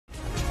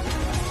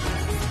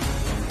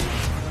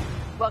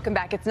Welcome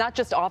back. It's not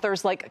just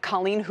authors like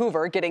Colleen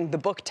Hoover getting the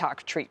book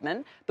talk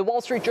treatment. The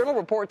Wall Street Journal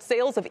reports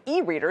sales of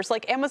e-readers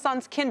like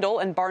Amazon's Kindle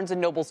and Barnes &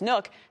 Noble's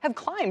Nook have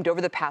climbed over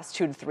the past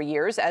 2 to 3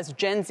 years as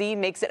Gen Z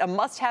makes it a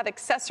must-have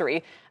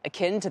accessory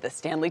akin to the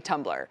Stanley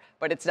Tumbler.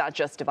 But it's not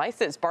just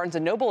devices. Barnes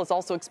 & Noble is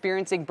also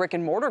experiencing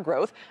brick-and-mortar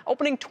growth,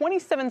 opening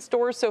 27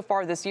 stores so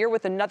far this year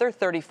with another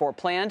 34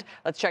 planned.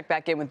 Let's check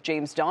back in with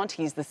James Daunt.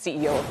 He's the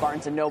CEO of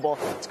Barnes & Noble.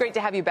 It's great to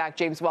have you back,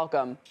 James.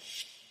 Welcome.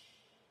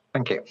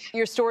 Thank you.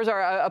 Your stores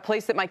are a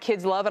place that my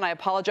kids love, and I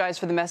apologize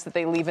for the mess that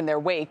they leave in their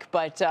wake.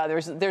 But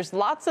there's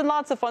lots and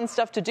lots of fun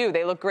stuff to do.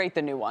 They look great,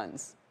 the new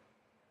ones.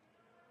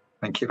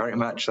 Thank you very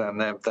much. And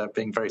they're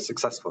being very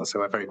successful, so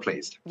we're very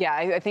pleased. Yeah,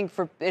 I think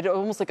for it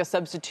almost like a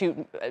substitute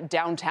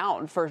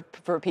downtown for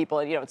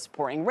people. You know, it's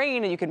pouring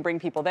rain, and you can bring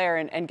people there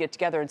and get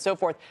together and so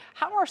forth.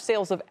 How are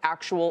sales of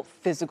actual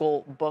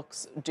physical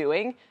books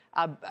doing?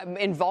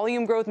 In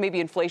volume growth, maybe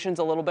inflation's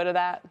a little bit of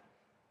that?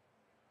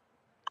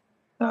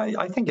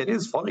 I think it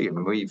is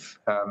volume.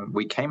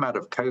 We came out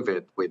of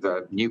COVID with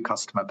a new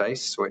customer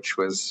base, which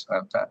was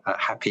a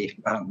happy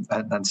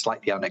and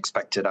slightly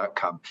unexpected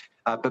outcome.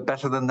 But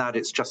better than that,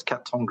 it's just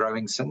kept on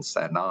growing since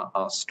then.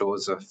 Our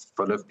stores are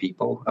full of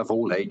people of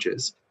all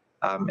ages.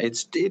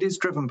 It is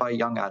driven by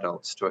young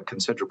adults to a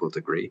considerable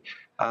degree,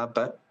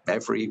 but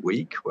every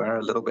week we're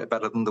a little bit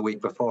better than the week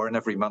before, and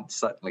every month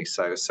certainly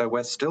so. So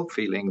we're still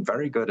feeling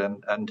very good,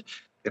 and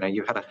you know,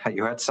 you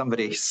had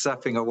somebody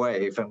surfing a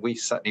wave, and we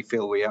certainly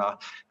feel we are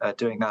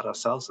doing that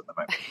ourselves at the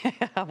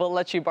moment. We'll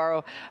let you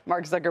borrow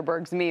Mark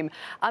Zuckerberg's meme.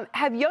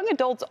 Have young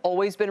adults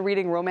always been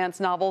reading romance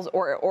novels,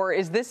 or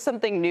is this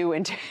something new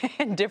and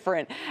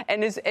different?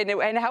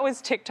 And how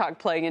is TikTok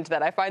playing into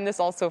that? I find this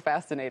also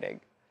fascinating.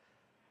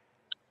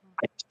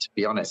 To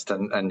be honest,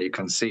 and you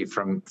can see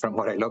from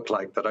what I look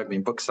like that I've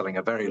been bookselling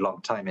a very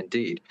long time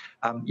indeed.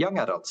 Young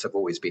adults have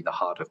always been the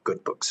heart of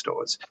good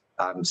bookstores.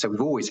 So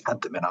we've always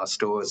had them in our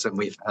stores, and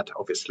we've had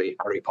obviously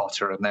Harry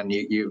Potter, and then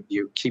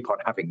you keep on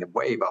having them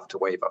wave after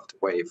wave after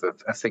wave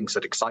of things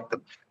that excite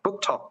them.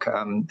 Book Talk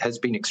has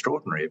been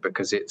extraordinary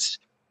because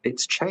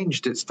it's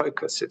changed its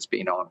focus. It's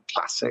been on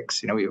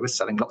classics. You know, we were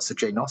selling lots of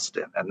Jane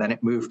Austen, and then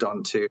it moved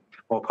on to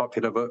more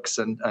popular books,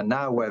 and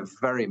now we're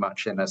very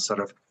much in a sort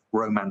of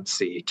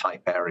romancy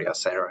type area,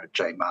 Sarah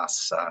J.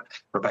 Maas,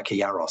 Rebecca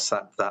Yarros,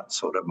 that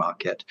sort of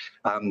market.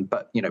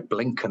 But you know,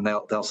 blink and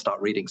they'll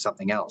start reading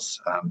something else.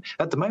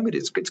 At the moment,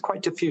 it's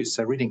quite diffuse.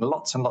 They're reading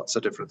lots and lots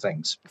of different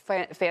things.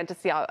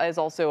 Fantasy is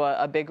also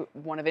a big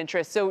one of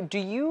interest. So do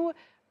you?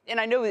 And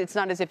I know it's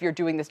not as if you're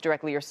doing this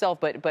directly yourself,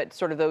 but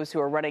sort of those who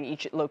are running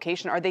each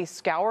location, are they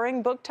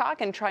scouring Book Talk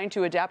and trying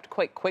to adapt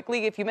quite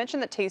quickly? If you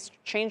mentioned that tastes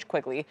change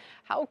quickly,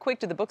 how quick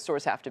do the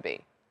bookstores have to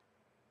be?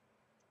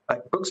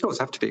 Bookstores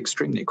have to be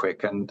extremely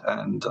quick, and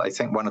I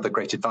think one of the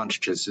great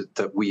advantages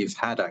that we've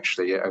had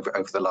actually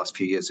over the last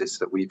few years is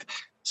that we've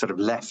sort of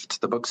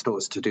left the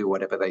bookstores to do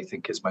whatever they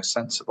think is most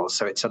sensible.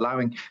 So it's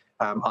allowing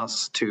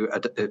us to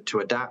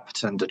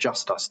adapt and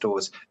adjust our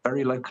stores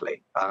very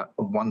locally.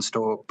 One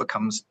store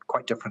becomes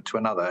quite different to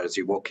another as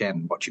you walk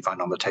in, what you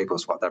find on the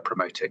tables, what they're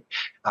promoting.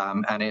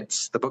 And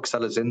it's the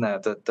booksellers in there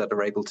that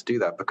are able to do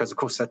that because, of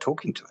course, they're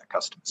talking to their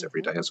customers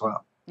every day as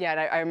well. Yeah,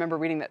 and I remember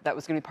reading that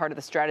was going to be part of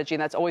the strategy,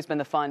 and that's always been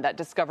the fun, that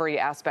discovery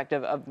aspect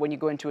of when you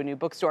go into a new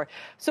bookstore.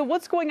 So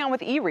what's going on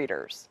with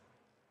e-readers?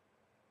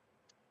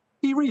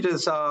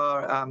 E-readers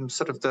are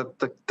sort of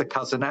the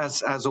cousin,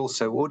 as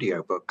also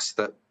audiobooks,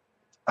 that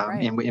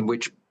Right. in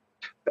which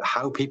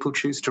how people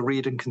choose to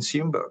read and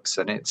consume books.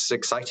 And it's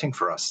exciting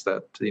for us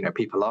that, you know,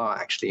 people are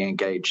actually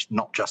engaged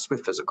not just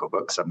with physical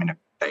books. I mean,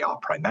 they are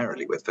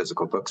primarily with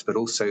physical books, but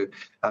also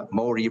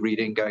more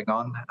e-reading going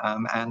on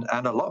and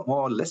a lot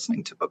more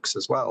listening to books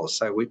as well.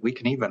 So we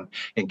can even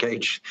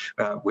engage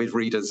with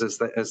readers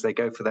as they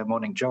go for their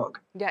morning jog.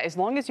 Yeah, as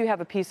long as you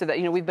have a piece of that.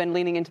 You know, we've been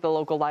leaning into the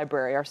local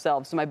library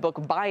ourselves. So my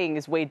book buying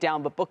is way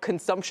down, but book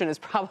consumption is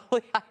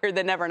probably higher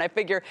than ever. And I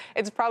figure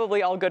it's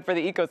probably all good for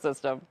the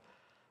ecosystem.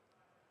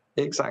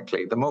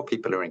 Exactly. The more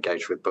people who are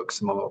engaged with books,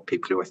 the more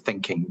people who are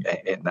thinking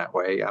in that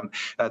way,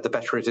 the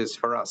better it is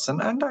for us.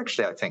 And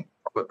actually, I think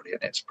probably,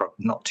 and it's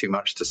not too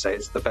much to say,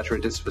 it's the better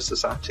it is for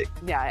society.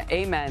 Yeah,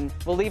 amen.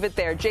 We'll leave it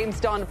there. James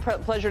Daunt,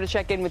 pleasure to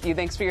check in with you.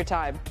 Thanks for your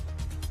time.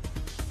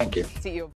 Thank you. See you.